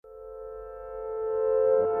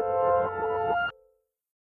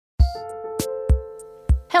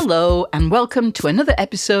Hello and welcome to another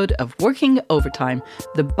episode of Working Overtime,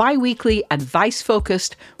 the bi-weekly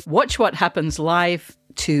advice-focused Watch What Happens Live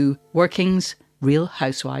to Working's Real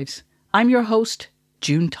Housewives. I'm your host,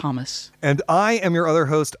 June Thomas. And I am your other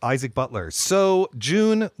host, Isaac Butler. So,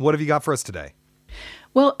 June, what have you got for us today?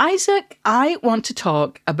 Well, Isaac, I want to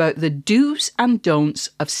talk about the do's and don'ts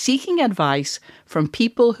of seeking advice from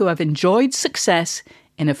people who have enjoyed success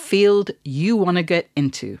in a field you want to get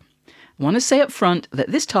into. I want to say up front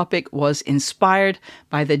that this topic was inspired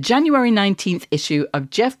by the January 19th issue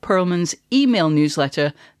of Jeff Pearlman's email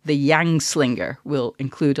newsletter, The Yang Slinger. We'll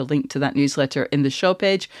include a link to that newsletter in the show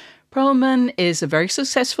page. Pearlman is a very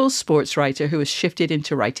successful sports writer who has shifted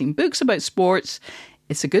into writing books about sports.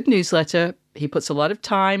 It's a good newsletter. He puts a lot of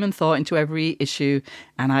time and thought into every issue,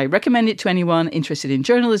 and I recommend it to anyone interested in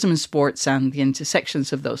journalism and sports and the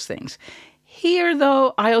intersections of those things. Here,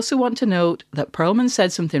 though, I also want to note that Pearlman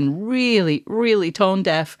said something really tone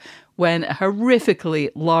deaf when a horrifically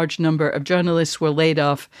large number of journalists were laid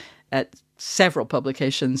off at several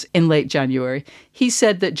publications in late January. He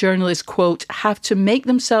said that journalists, quote, have to make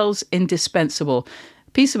themselves indispensable.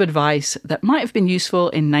 A piece of advice that might have been useful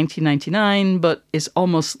in 1999, but is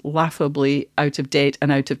almost laughably out of date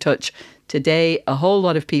and out of touch today. A whole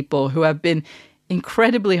lot of people who have been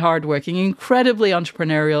incredibly hardworking, incredibly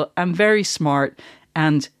entrepreneurial, and very smart,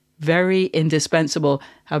 and very indispensable,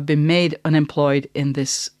 have been made unemployed in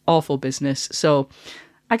this awful business. So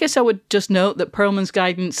I guess I would just note that Pearlman's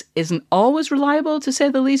guidance isn't always reliable, to say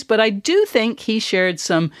the least, but I do think he shared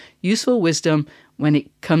some useful wisdom when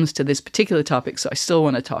it comes to this particular topic, so I still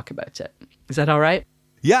want to talk about it. Is that all right?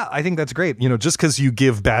 Yeah, I think that's great. You know, just because you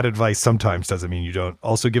give bad advice sometimes doesn't mean you don't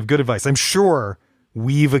also give good advice. I'm sure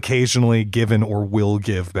we've occasionally given or will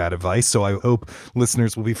give bad advice, so I hope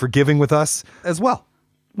listeners will be forgiving with us as well.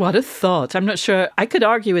 What a thought. I'm not sure. I could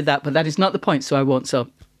argue with that, but that is not the point, so I won't. So,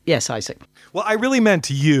 yes, Isaac. Well, I really meant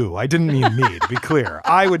you. I didn't mean me, to be clear.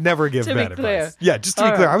 I would never give bad advice. Yeah, just to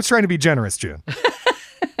be clear. I was trying to be generous, June.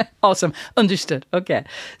 Awesome. Understood. Okay.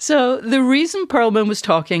 So the reason Pearlman was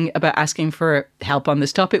talking about asking for help on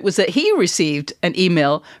this topic was that he received an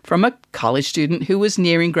email from a college student who was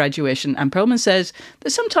nearing graduation. And Pearlman says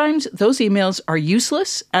that sometimes those emails are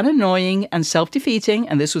useless and annoying and self-defeating.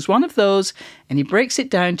 And this was one of those. And he breaks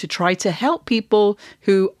it down to try to help people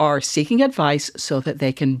who are seeking advice so that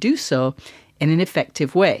they can do so in an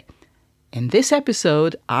effective way. In this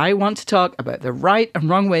episode, I want to talk about the right and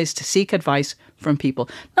wrong ways to seek advice from people.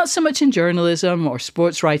 Not so much in journalism or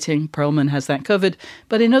sports writing, Pearlman has that covered,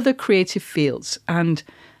 but in other creative fields. And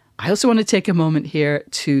I also want to take a moment here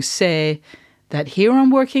to say that here on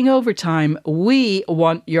Working Overtime, we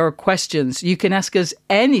want your questions. You can ask us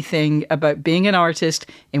anything about being an artist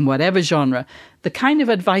in whatever genre. The kind of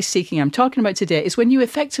advice seeking I'm talking about today is when you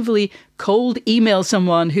effectively cold email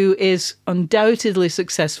someone who is undoubtedly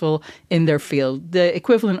successful in their field. The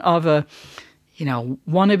equivalent of a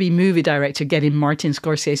wannabe movie director getting Martin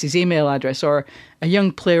Scorsese's email address, or a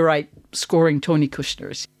young playwright scoring Tony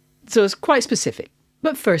Kushner's. So it's quite specific.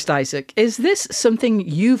 But first, Isaac, is this something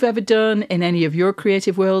you've ever done in any of your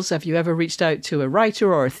creative worlds? Have you ever reached out to a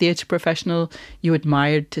writer or a theatre professional you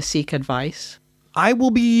admired to seek advice? I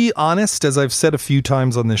will be honest, as I've said a few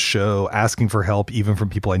times on this show, asking for help, even from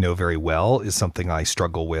people I know very well, is something I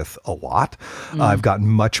struggle with a lot. I've gotten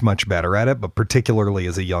much better at it, but particularly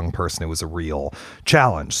as a young person, it was a real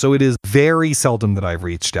challenge. So it is very seldom that I've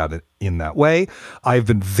reached out in that way. I've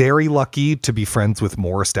been very lucky to be friends with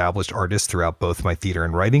more established artists throughout both my theater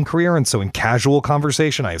and writing career. And so in casual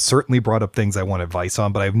conversation, I have certainly brought up things I want advice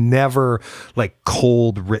on, but I've never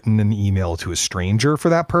cold written an email to a stranger for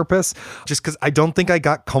that purpose, just because I don't think I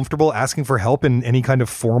got comfortable asking for help in any kind of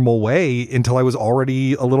formal way until I was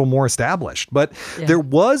already a little more established. But there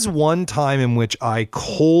was one time in which I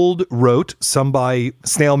cold wrote, some by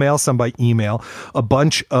snail mail, some by email, a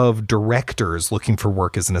bunch of directors looking for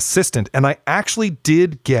work as an assistant. And I actually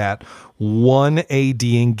did get one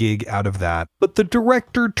ADing gig out of that. But the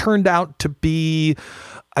director turned out to be,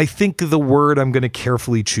 I think the word I'm going to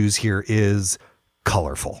carefully choose here is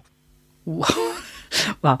colorful.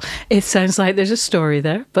 Wow. It sounds like there's a story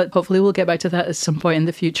there, but hopefully we'll get back to that at some point in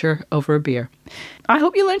the future over a beer. I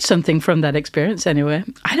hope you learned something from that experience anyway.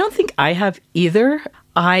 I don't think I have either.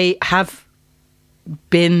 I have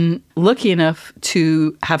been lucky enough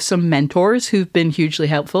to have some mentors who've been hugely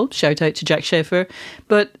helpful. Shout out to Jack Schaefer.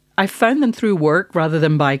 But I found them through work rather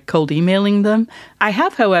than by cold emailing them. I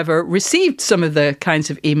have, however, received some of the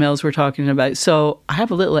kinds of emails we're talking about, so I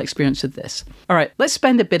have a little experience with this. All right, let's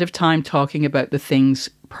spend a bit of time talking about the things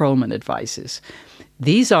Pearlman advises.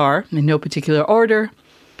 These are, in no particular order,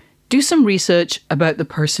 do some research about the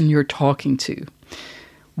person you're talking to.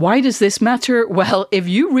 Why does this matter? Well, if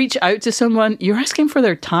you reach out to someone, you're asking for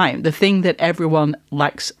their time, the thing that everyone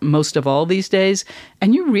lacks most of all these days.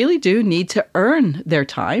 And you really do need to earn their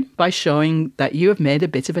time by showing that you have made a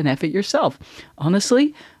bit of an effort yourself.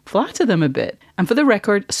 Honestly, flatter them a bit. And for the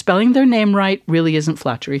record, spelling their name right really isn't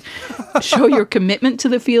flattery. Show your commitment to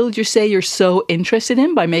the field you say you're so interested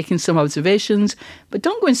in by making some observations, but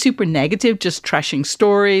don't go in super negative, just trashing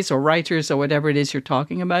stories or writers or whatever it is you're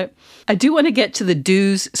talking about. I do want to get to the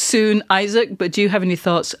do's soon, Isaac, but do you have any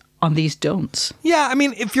thoughts on these don'ts? Yeah, I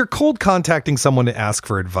mean, if you're cold contacting someone to ask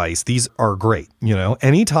for advice, these are great. You know,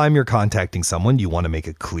 anytime you're contacting someone, you want to make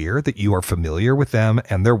it clear that you are familiar with them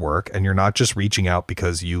and their work, and you're not just reaching out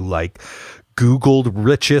because you Googled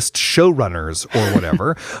richest showrunners or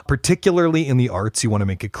whatever. Particularly in the arts, you want to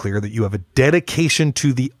make it clear that you have a dedication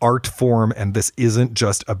to the art form, and this isn't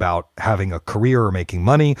just about having a career or making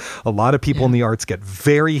money. A lot of people in the arts get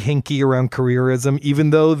very hinky around careerism, even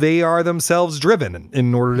though they are themselves driven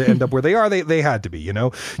in order to end up where they are. They had to be, you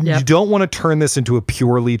know? Yep. You don't want to turn this into a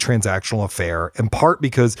purely transactional affair, in part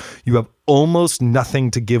because you have almost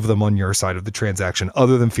nothing to give them on your side of the transaction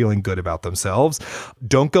other than feeling good about themselves.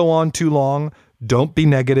 Don't go on too long. Don't be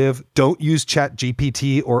negative. Don't use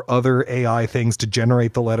ChatGPT or other AI things to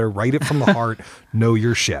generate the letter. Write it from the heart. Know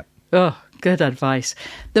your shit. Oh, good advice.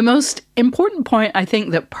 The most important point I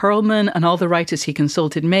think that Perlman and all the writers he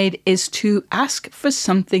consulted made is to ask for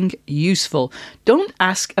something useful. Don't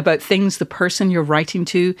ask about things the person you're writing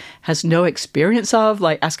to has no experience of,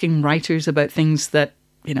 like asking writers about things that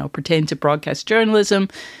pertain to broadcast journalism.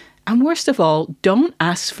 And worst of all, don't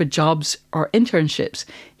ask for jobs or internships.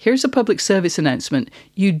 Here's a public service announcement.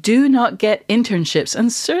 You do not get internships,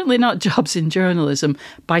 and certainly not jobs in journalism,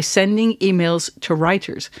 by sending emails to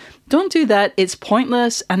writers. Don't do that. It's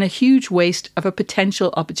pointless and a huge waste of a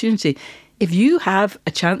potential opportunity. If you have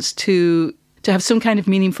a chance to have some kind of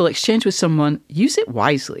meaningful exchange with someone, use it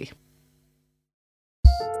wisely.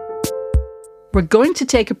 We're going to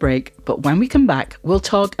take a break, but when we come back, we'll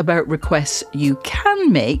talk about requests you can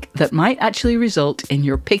make that might actually result in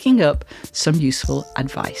your picking up some useful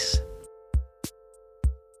advice.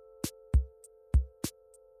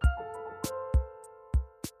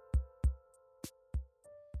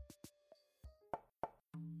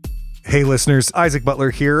 Hey listeners, Isaac Butler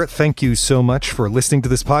here. Thank you so much for listening to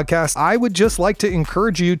this podcast. I would just like to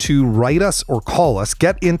encourage you to write us or call us.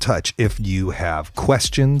 Get in touch if you have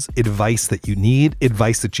questions, advice that you need,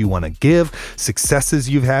 advice that you want to give, successes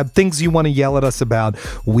you've had, things you want to yell at us about.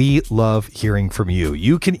 We love hearing from you.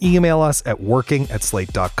 You can email us at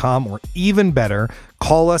working@slate.com, or even better,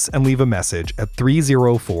 call us and leave a message at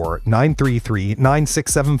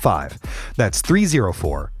 304-933-9675. That's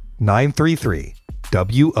 304-933-WORK.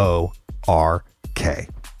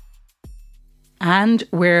 And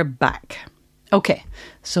we're back. Okay,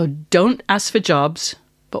 so don't ask for jobs,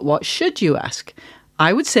 but what should you ask?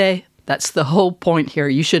 I would say that's the whole point here.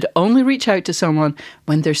 You should only reach out to someone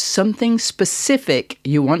when there's something specific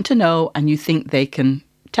you want to know and you think they can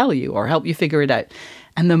tell you or help you figure it out.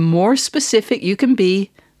 And the more specific you can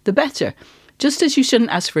be, the better. Just as you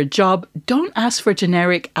shouldn't ask for a job, don't ask for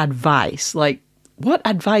generic advice, like, what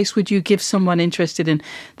advice would you give someone interested in?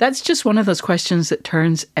 That's just one of those questions that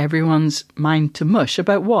turns everyone's mind to mush.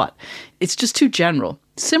 About what? It's just too general.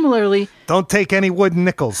 Similarly, don't take any wooden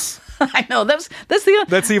nickels. I know, that's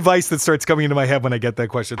the advice that starts coming into my head when I get that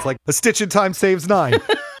question. It's like, a stitch in time saves 9.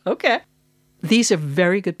 Okay. These are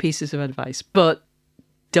very good pieces of advice, but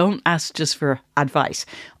don't ask just for advice.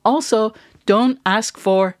 Also, don't ask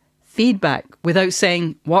for feedback without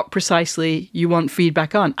saying what precisely you want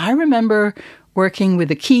feedback on. I remember working with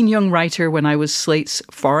a keen young writer when I was Slate's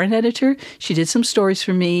foreign editor. She did some stories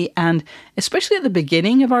for me, and especially at the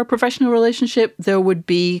beginning of our professional relationship, there would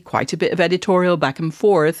be quite a bit of editorial back and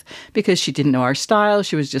forth because she didn't know our style.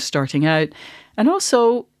 She was just starting out. And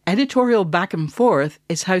also, editorial back and forth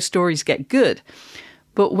is how stories get good.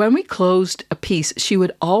 But when we closed a piece, she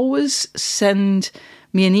would always send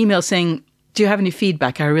me an email saying, "Do you have any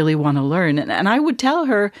feedback? I really want to learn." And I would tell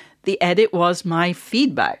her the edit was my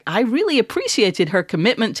feedback. I really appreciated her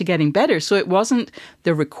commitment to getting better. So it wasn't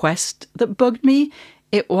the request that bugged me.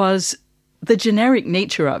 It was the generic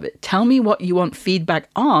nature of it. Tell me what you want feedback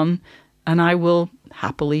on, and I will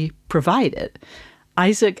happily provide it.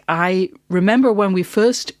 Isaac, I remember when we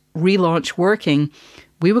first relaunched Working,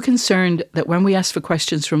 we were concerned that when we asked for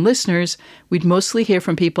questions from listeners, we'd mostly hear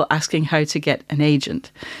from people asking how to get an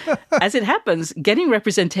agent. As it happens, getting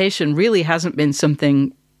representation really hasn't been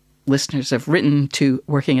something listeners have written to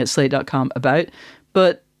working@slate.com about.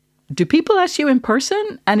 But do people ask you in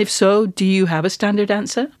person? And if so, do you have a standard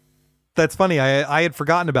answer? That's funny. I had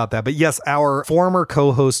forgotten about that. But yes, our former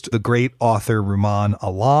co-host, the great author Rumaan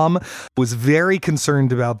Alam, was very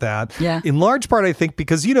concerned about that. Yeah. In large part, I think,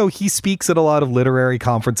 because, he speaks at a lot of literary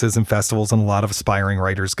conferences and festivals, and a lot of aspiring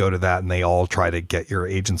writers go to that, and they all try to get your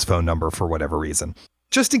agent's phone number for whatever reason.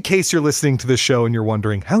 Just in case you're listening to this show and you're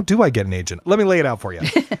wondering, how do I get an agent? Let me lay it out for you.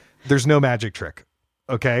 There's no magic trick.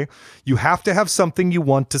 Okay. You have to have something you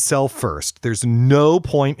want to sell first. There's no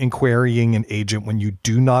point in querying an agent when you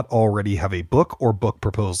do not already have a book or book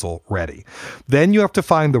proposal ready. Then you have to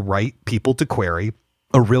find the right people to query.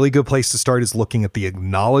 A really good place to start is looking at the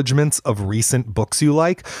acknowledgments of recent books you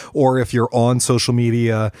like, or if you're on social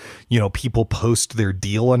media, people post their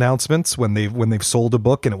deal announcements when they've sold a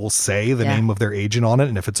book, and it will say the name of their agent on it.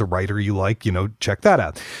 And if it's a writer you like, check that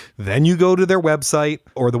out. Then you go to their website,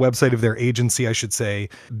 or the website of their agency, I should say.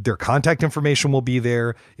 Their contact information will be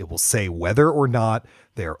there. It will say whether or not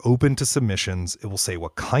they are open to submissions. It will say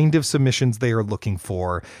what kind of submissions they are looking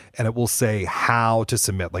for, and it will say how to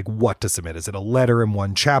submit, like what to submit. Is it a letter in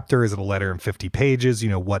one chapter? Is it a letter in 50 pages?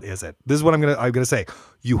 What is it? This is what I'm going to say.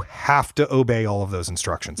 You have to obey all of those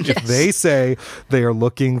instructions. Yes. If they say they are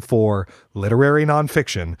looking for literary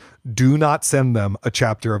nonfiction, do not send them a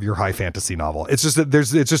chapter of your high fantasy novel. It's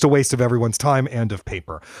just a waste of everyone's time and of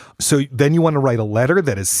paper. So then you want to write a letter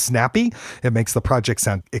that is snappy. It makes the project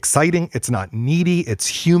sound exciting. It's not needy. It's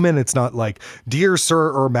human. It's not like, dear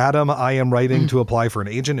sir or madam, I am writing to apply for an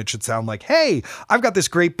agent. It should sound like, hey, I've got this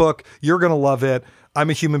great book. You're going to love it. I'm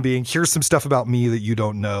a human being. Here's some stuff about me that you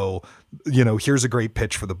don't know. Here's a great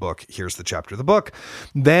pitch for the book. Here's the chapter of the book.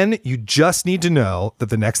 Then you just need to know that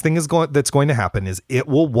the next thing that's going to happen is it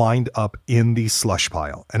will wind up in the slush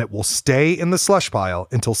pile, and it will stay in the slush pile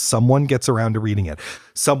until someone gets around to reading it.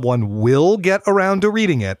 Someone will get around to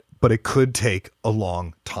reading it, but it could take a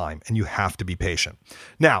long time, and you have to be patient.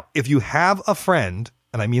 Now, if you have a friend,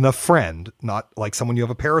 and I mean a friend, not like someone you have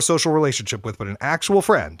a parasocial relationship with, but an actual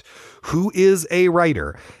friend who is a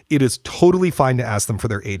writer, it is totally fine to ask them for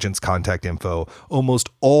their agent's contact info. Almost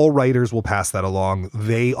all writers will pass that along.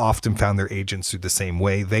 They often found their agents through the same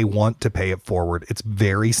way. They want to pay it forward. It's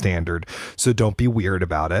very standard, so don't be weird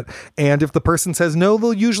about it. And if the person says no,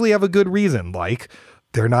 they'll usually have a good reason, like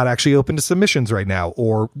they're not actually open to submissions right now,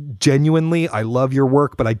 or genuinely, I love your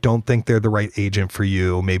work, but I don't think they're the right agent for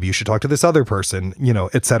you. Maybe you should talk to this other person,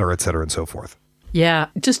 et cetera, and so forth. Yeah,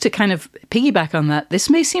 just to kind of piggyback on that, this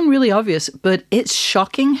may seem really obvious, but it's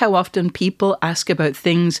shocking how often people ask about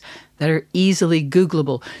things that are easily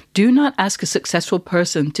Googleable. Do not ask a successful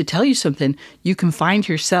person to tell you something you can find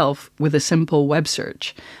yourself with a simple web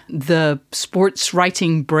search. The sports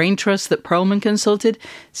writing brain trust that Perlman consulted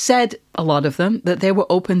said, a lot of them, that they were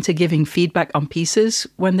open to giving feedback on pieces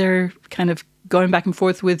when they're kind of going back and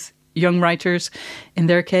forth with young writers in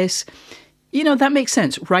their case. That makes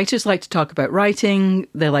sense. Writers like to talk about writing.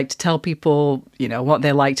 They like to tell people, what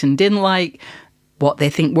they liked and didn't like, what they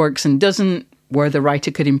think works and doesn't, where the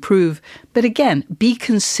writer could improve. But again, be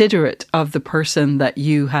considerate of the person that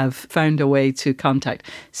you have found a way to contact.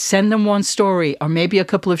 Send them one story or maybe a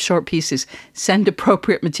couple of short pieces. Send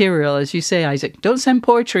appropriate material, as you say, Isaac. Don't send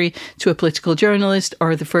poetry to a political journalist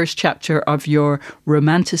or the first chapter of your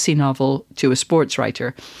romantasy novel to a sports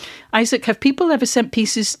writer. Isaac, have people ever sent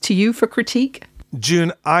pieces to you for critique?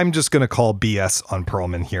 June, I'm just going to call BS on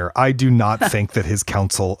Perlman here. I do not think that his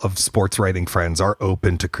council of sports writing friends are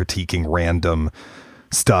open to critiquing random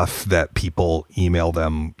stuff that people email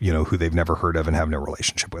them, who they've never heard of and have no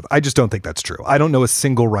relationship with. I just don't think that's true. I don't know a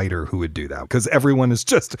single writer who would do that because everyone is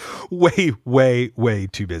just way, way, way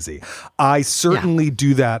too busy. I certainly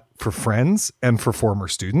do that for friends and for former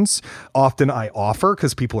students. Often I offer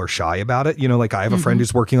because people are shy about it. Like I have a friend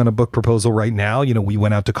who's working on a book proposal right now. We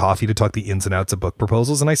went out to coffee to talk the ins and outs of book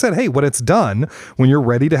proposals. And I said, hey, when it's done, when you're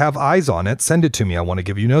ready to have eyes on it, send it to me. I want to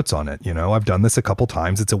give you notes on it. I've done this a couple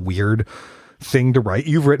times. It's a weird thing to write.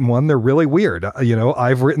 You've written one. They're really weird.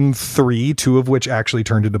 I've written 3, 2 of which actually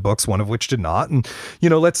turned into books, 1 of which did not. And,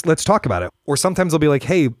 let's talk about it. Or sometimes I'll be like,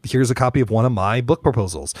 hey, here's a copy of one of my book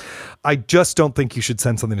proposals. I just don't think you should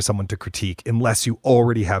send something to someone to critique unless you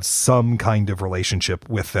already have some kind of relationship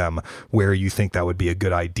with them where you think that would be a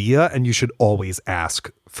good idea. And you should always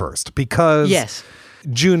ask first because yes.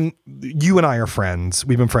 June, you and I are friends.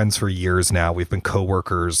 We've been friends for years now. We've been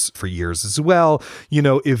coworkers for years as well.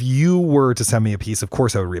 If you were to send me a piece, of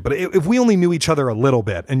course I would read. But if we only knew each other a little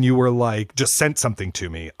bit and you were like, just sent something to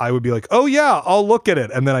me, I would be like, oh yeah, I'll look at it.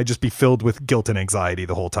 And then I'd just be filled with guilt and anxiety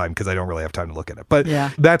the whole time because I don't really have time to look at it. But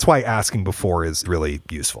that's why asking before is really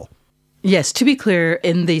useful. Yes, to be clear,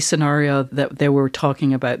 in the scenario that they were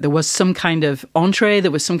talking about, there was some kind of entree, there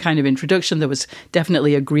was some kind of introduction, there was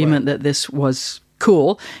definitely agreement that this was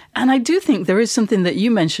cool. And I do think there is something that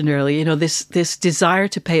you mentioned earlier, this desire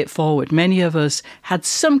to pay it forward. Many of us had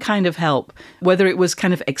some kind of help, whether it was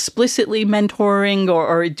kind of explicitly mentoring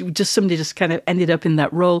or just somebody just kind of ended up in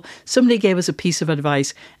that role. Somebody gave us a piece of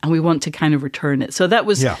advice and we want to kind of return it. So that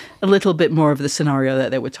was a little bit more of the scenario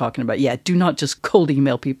that they were talking about. Yeah, do not just cold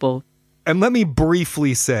email people. And let me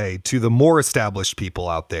briefly say to the more established people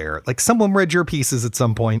out there, like someone read your pieces at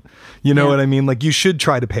some point, you know what I mean? Like you should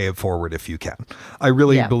try to pay it forward if you can. I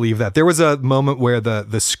really believe that. There was a moment where the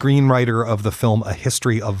screenwriter of the film A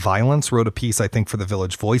History of Violence wrote a piece, I think, for the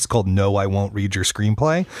Village Voice called No, I Won't Read Your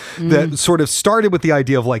Screenplay that sort of started with the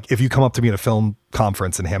idea of like, if you come up to me at a film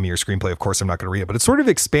conference and hand me your screenplay, of course I'm not going to read it, but it sort of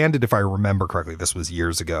expanded, if I remember correctly, this was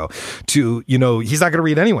years ago, to, he's not going to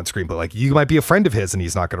read anyone's screenplay. Like you might be a friend of his and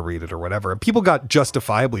he's not going to read it or whatever. And people got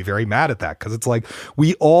justifiably very mad at that because it's like,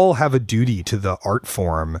 we all have a duty to the art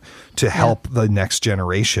form to help the next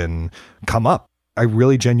generation come up. I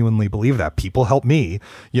really genuinely believe that. People help me,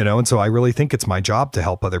 and so I really think it's my job to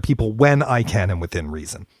help other people when I can and within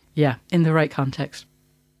reason. Yeah, in the right context.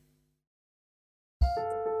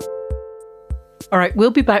 All right,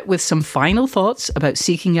 we'll be back with some final thoughts about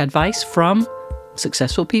seeking advice from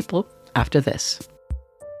successful people after this.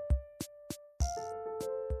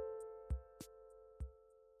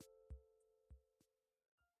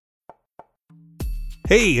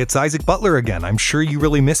 Hey, it's Isaac Butler again. I'm sure you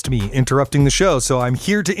really missed me interrupting the show, so I'm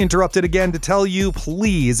here to interrupt it again to tell you,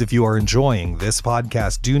 please, if you are enjoying this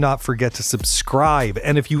podcast, do not forget to subscribe.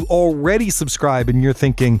 And if you already subscribe and you're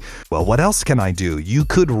thinking, well, what else can I do? You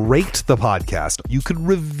could rate the podcast. You could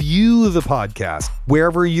review the podcast.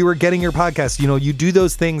 Wherever you are getting your podcast, you do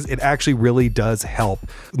those things. It actually really does help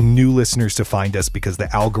new listeners to find us because the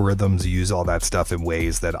algorithms use all that stuff in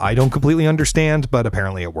ways that I don't completely understand, but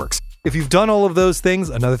apparently it works. If you've done all of those things,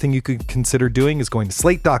 another thing you could consider doing is going to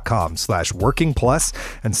slate.com/workingplus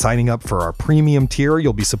and signing up for our premium tier.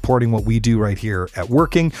 You'll be supporting what we do right here at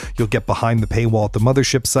Working. You'll get behind the paywall at the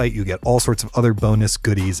mothership site. You get all sorts of other bonus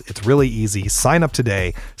goodies. It's really easy. Sign up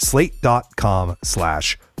today,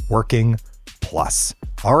 slate.com/workingplus.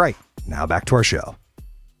 All right, now back to our show.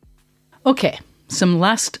 Okay, some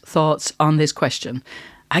last thoughts on this question.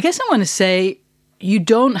 I guess I want to say you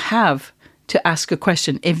don't have to ask a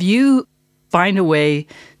question. If you find a way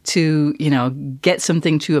to, get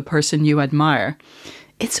something to a person you admire,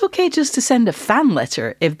 it's okay just to send a fan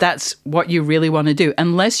letter if that's what you really want to do.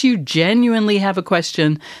 Unless you genuinely have a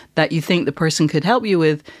question that you think the person could help you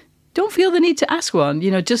with, don't feel the need to ask one.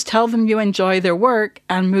 Just tell them you enjoy their work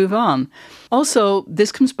and move on. Also,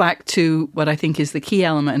 this comes back to what I think is the key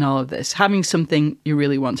element in all of this, having something you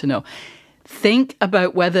really want to know. Think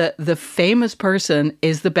about whether the famous person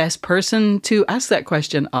is the best person to ask that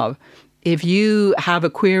question of. If you have a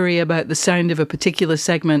query about the sound of a particular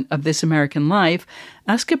segment of This American Life,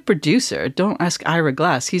 ask a producer. Don't ask Ira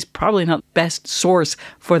Glass. He's probably not the best source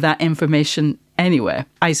for that information anyway.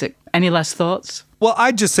 Isaac, any last thoughts? Well,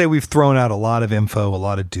 I'd just say we've thrown out a lot of info, a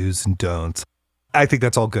lot of do's and don'ts. I think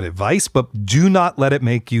that's all good advice, but do not let it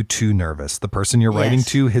make you too nervous. The person you're writing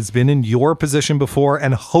to has been in your position before,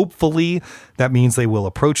 and hopefully that means they will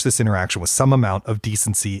approach this interaction with some amount of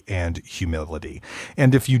decency and humility.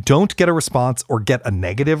 And if you don't get a response or get a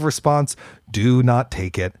negative response, do not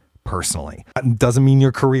take it personally. It doesn't mean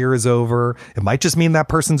your career is over. It might just mean that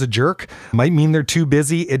person's a jerk. It might mean they're too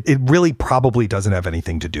busy. It really probably doesn't have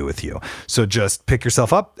anything to do with you. So just pick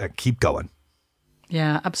yourself up and keep going.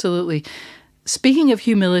 Yeah, absolutely. Speaking of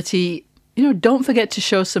humility, don't forget to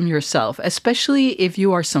show some yourself, especially if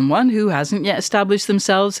you are someone who hasn't yet established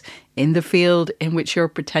themselves in the field in which your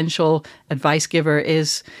potential advice giver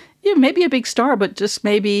is, maybe a big star, but just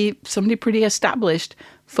maybe somebody pretty established.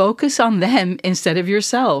 Focus on them instead of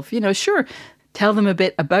yourself. Sure, tell them a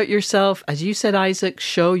bit about yourself. As you said, Isaac,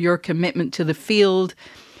 show your commitment to the field.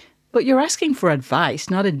 But you're asking for advice,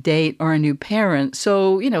 not a date or a new parent.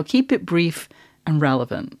 So, keep it brief and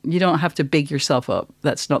relevant. You don't have to big yourself up.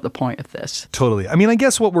 That's not the point of this. Totally. I mean, I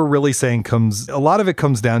guess what we're really saying a lot of it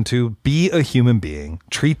comes down to be a human being.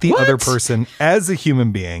 Treat the other person as a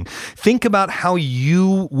human being. Think about how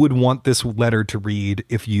you would want this letter to read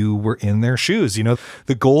if you were in their shoes.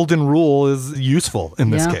 The golden rule is useful in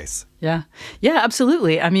this case. Yeah. Yeah,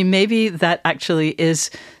 absolutely. I mean, maybe that actually is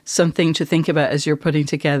something to think about as you're putting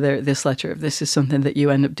together this letter. If this is something that you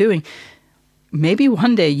end up doing, maybe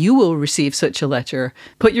one day you will receive such a letter.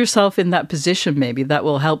 Put yourself in that position. Maybe that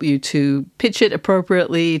will help you to pitch it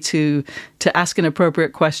appropriately, to ask an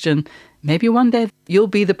appropriate question. Maybe one day you'll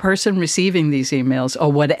be the person receiving these emails or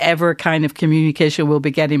whatever kind of communication we'll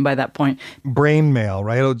be getting by that point. Brain mail,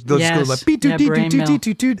 right? They'll just go like, beep, doot, doot, doot, doot,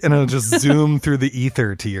 doot, doot, and it'll just zoom through the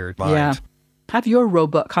ether to your mind. Yeah. Have your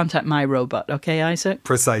robot contact my robot, okay, Isaac?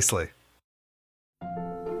 Precisely.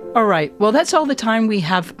 All right, well, that's all the time we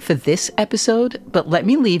have for this episode, but let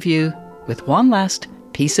me leave you with one last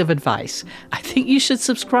piece of advice. I think you should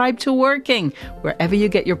subscribe to Working wherever you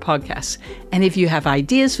get your podcasts. And if you have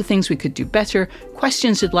ideas for things we could do better,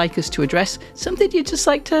 questions you'd like us to address, something you'd just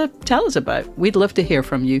like to tell us about, we'd love to hear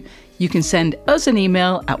from you. You can send us an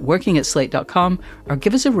email at working@slate.com or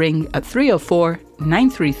give us a ring at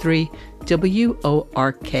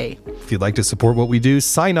 304-933-WORK. If you'd like to support what we do,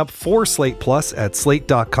 sign up for Slate Plus at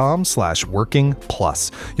slate.com/working plus.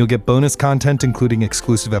 You'll get bonus content, including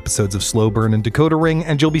exclusive episodes of Slow Burn and Dakota Ring,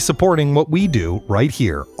 and you'll be supporting what we do right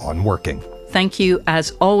here on Working. Thank you,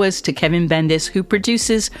 as always, to Kevin Bendis, who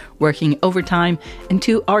produces Working Overtime, and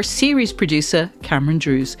to our series producer, Cameron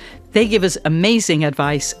Drews. They give us amazing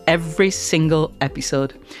advice every single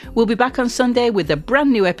episode. We'll be back on Sunday with a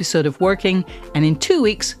brand new episode of Working, and in 2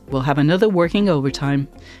 weeks, we'll have another Working Overtime.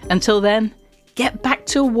 Until then, get back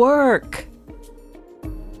to work.